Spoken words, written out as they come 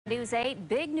News 8,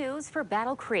 big news for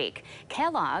Battle Creek.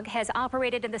 Kellogg has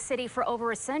operated in the city for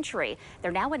over a century.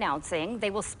 They're now announcing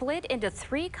they will split into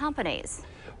 3 companies.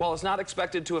 While it's not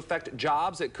expected to affect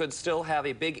jobs, it could still have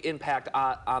a big impact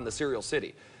on the cereal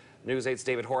city. News 8's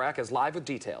David Horak is live with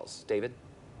details. David?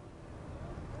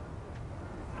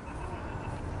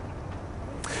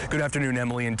 Good afternoon,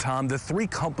 Emily and Tom. The 3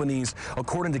 companies,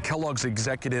 according to Kellogg's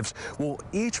executives, will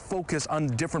each focus on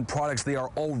different products they are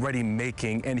already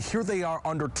making. And here they are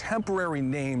under temporary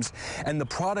names and the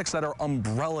products that are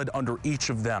umbrellaed under each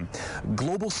of them.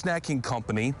 Global Snacking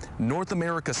Company, North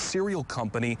America Cereal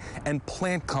Company, and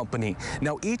Plant Company.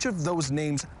 Now, each of those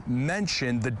names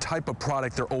mention the type of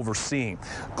product they're overseeing.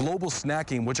 Global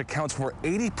Snacking, which accounts for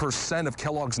 80% of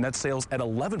Kellogg's net sales at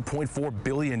 $11.4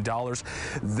 billion,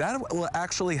 that will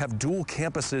actually have dual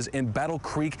campuses in Battle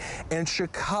Creek and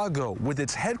Chicago, with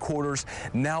its headquarters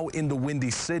now in the Windy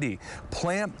City.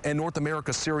 Plant and North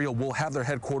America Cereal will have their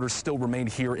headquarters still remain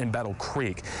here in Battle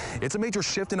Creek. It's a major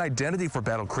shift in identity for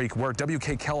Battle Creek, where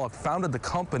W.K. Kellogg founded the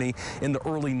company in the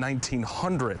early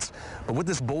 1900s. But with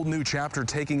this bold new chapter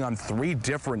taking on 3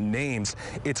 different names,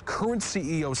 its current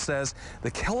CEO says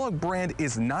the Kellogg brand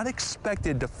is not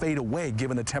expected to fade away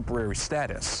given the temporary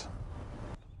status.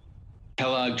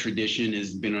 Kellogg tradition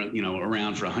has been,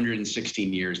 around for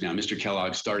 116 years now. Mr.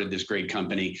 Kellogg started this great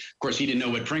company. Of course, he didn't know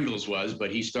what Pringles was,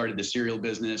 but he started the cereal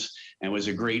business and was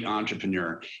a great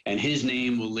entrepreneur. And his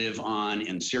name will live on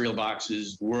in cereal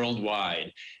boxes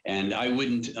worldwide. And I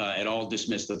wouldn't at all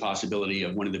dismiss the possibility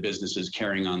of one of the businesses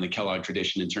carrying on the Kellogg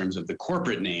tradition in terms of the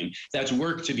corporate name. That's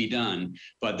work to be done.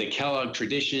 But the Kellogg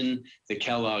tradition, the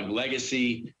Kellogg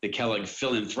legacy, the Kellogg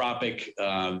philanthropic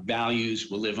values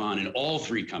will live on in all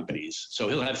 3 companies. So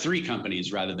he'll have 3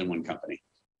 companies rather than 1 company.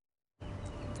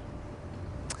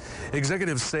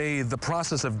 Executives say the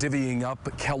process of divvying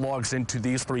up Kellogg's into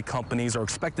these 3 companies are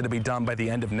expected to be done by the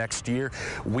end of next year.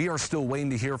 We are still waiting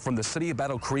to hear from the city of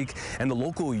Battle Creek and the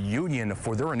local union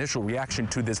for their initial reaction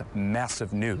to this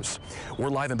massive news. We're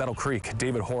live in Battle Creek.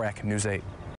 David Horak, News 8.